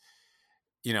just,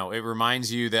 it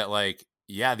reminds you that like,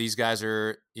 yeah, these guys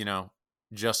are,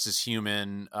 just as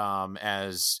human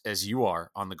as you are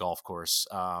on the golf course.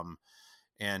 And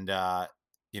it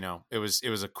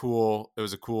was a cool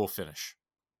finish.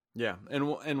 Yeah,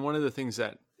 and one of the things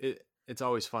that it's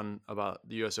always fun about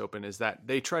the U.S. Open is that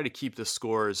they try to keep the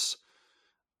scores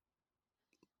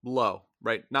low,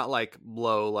 right? Not like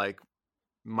low, like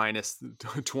minus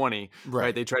 20,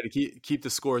 right? They try to keep the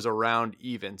scores around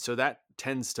even, so that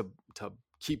tends to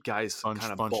keep guys kind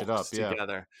of bunch it up,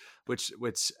 together, which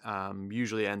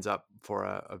usually ends up for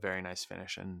a very nice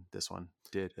finish, and this one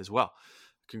did as well.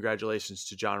 Congratulations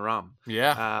to Jon Rahm.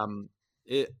 Yeah.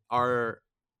 Are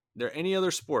there any other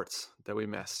sports that we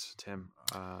missed, Tim?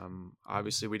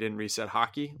 Obviously, we didn't reset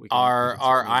hockey. Our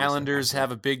Islanders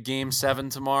have a big Game 7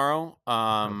 tomorrow.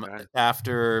 Okay.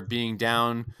 After being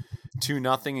down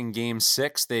 2-0 in Game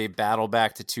 6, they battle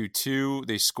back to 2-2.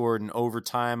 They scored in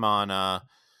overtime on a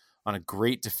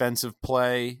great defensive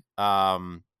play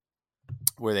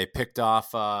where they picked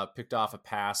off a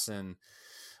pass in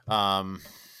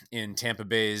Tampa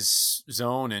Bay's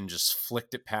zone and just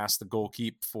flicked it past the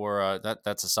goalkeep for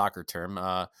that's a soccer term.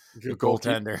 The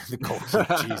goaltender, the goalkeep.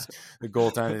 Jeez, the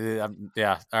goaltender.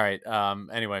 Yeah. All right.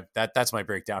 Anyway, that's my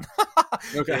breakdown.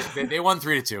 Okay. They won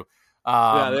 3-2.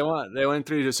 Yeah, they won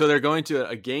 3-2. So they're going to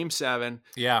a Game 7.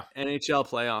 Yeah. NHL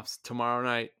playoffs tomorrow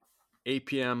night, 8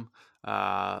 p.m.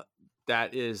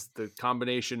 That is the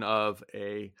combination of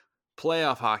a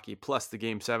playoff hockey plus the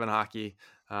Game 7 hockey.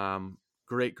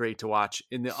 Great to watch.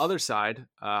 In the other side,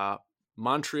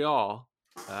 Montreal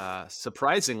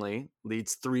surprisingly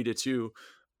leads 3-2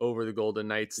 over the Golden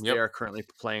Knights. Yep. They are currently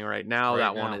playing right now.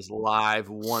 That one is live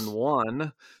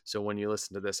 1-1. So when you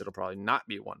listen to this, it'll probably not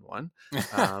be 1-1.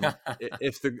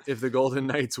 If the Golden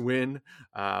Knights win,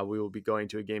 we will be going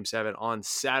to a Game 7 on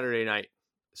Saturday night.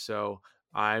 So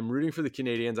I'm rooting for the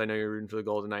Canadians. I know you're rooting for the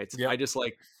Golden Knights. Yep. I just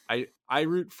I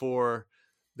root for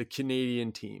the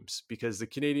Canadian teams because the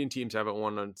Canadian teams haven't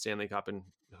won a Stanley Cup in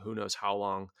who knows how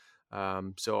long.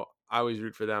 So I always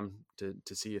root for them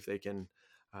to see if they can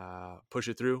push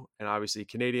it through. And obviously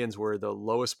Canadians were the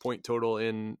lowest point total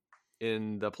in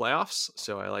the playoffs.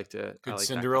 So I like to good like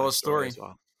Cinderella that kind of story as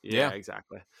well. Yeah,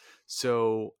 exactly.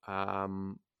 So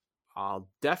I'll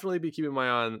definitely be keeping my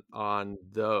eye on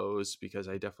those because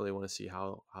I definitely want to see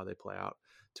how they play out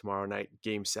tomorrow night,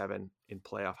 Game 7 in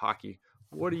playoff hockey.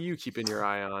 What are you keeping your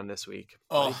eye on this week,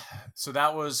 buddy? Oh, so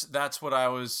that's what I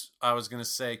was going to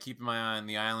say, keeping my eye on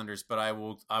the Islanders, but I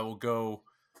will go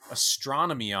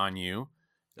astronomy on you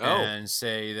and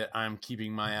say that I'm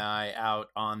keeping my eye out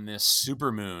on this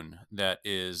supermoon that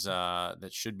is that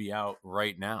should be out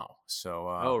right now. So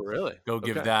really? Go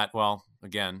give that go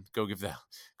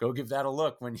give that a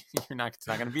look when you're not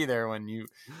going to be there when you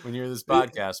hear this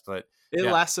podcast, but it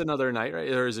lasts another night,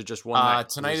 right? Or is it just one night?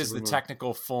 Tonight is the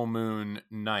technical full moon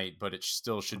night, but it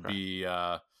still should be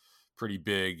pretty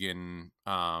big, and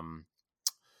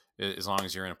as long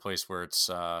as you're in a place where it's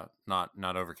not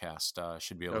overcast,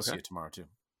 should be able to see it tomorrow too.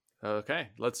 Okay,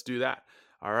 let's do that.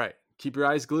 All right, keep your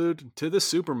eyes glued to the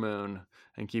supermoon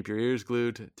and keep your ears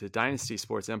glued to Dynasty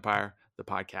Sports Empire, the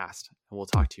podcast. And we'll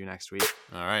talk to you next week.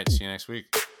 All right. See you next week.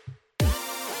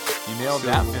 You nailed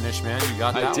that finish, man. You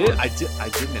got that I did one. I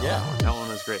did nail that one. That one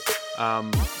was great.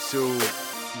 So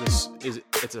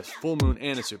it's a full moon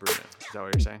and a supermoon. Is that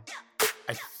what you're saying?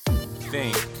 I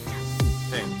think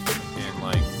in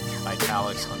like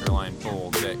italics, underline,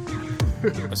 bold, that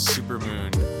a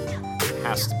supermoon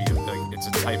has to be like, it's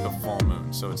a type of full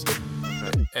moon. So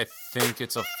I think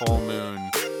it's a full moon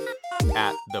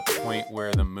at the point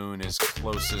where the moon is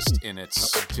closest to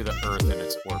the Earth in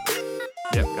its orbit.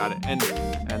 Yep, got it.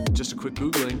 And just a quick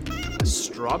Googling, a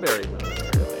strawberry moon,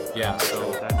 apparently. Yeah,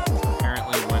 so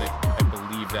apparently I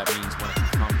believe that means when it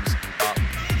comes up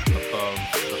above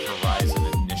the horizon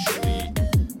initially,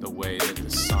 the way that the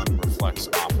sun reflects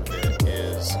off of it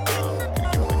is going to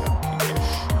give it like a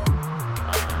pinkish,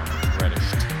 reddish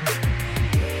tint.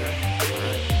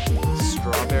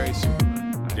 Strawberry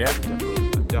supermoon. Yeah.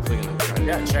 I'm definitely going to try it.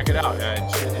 Yeah, check it out.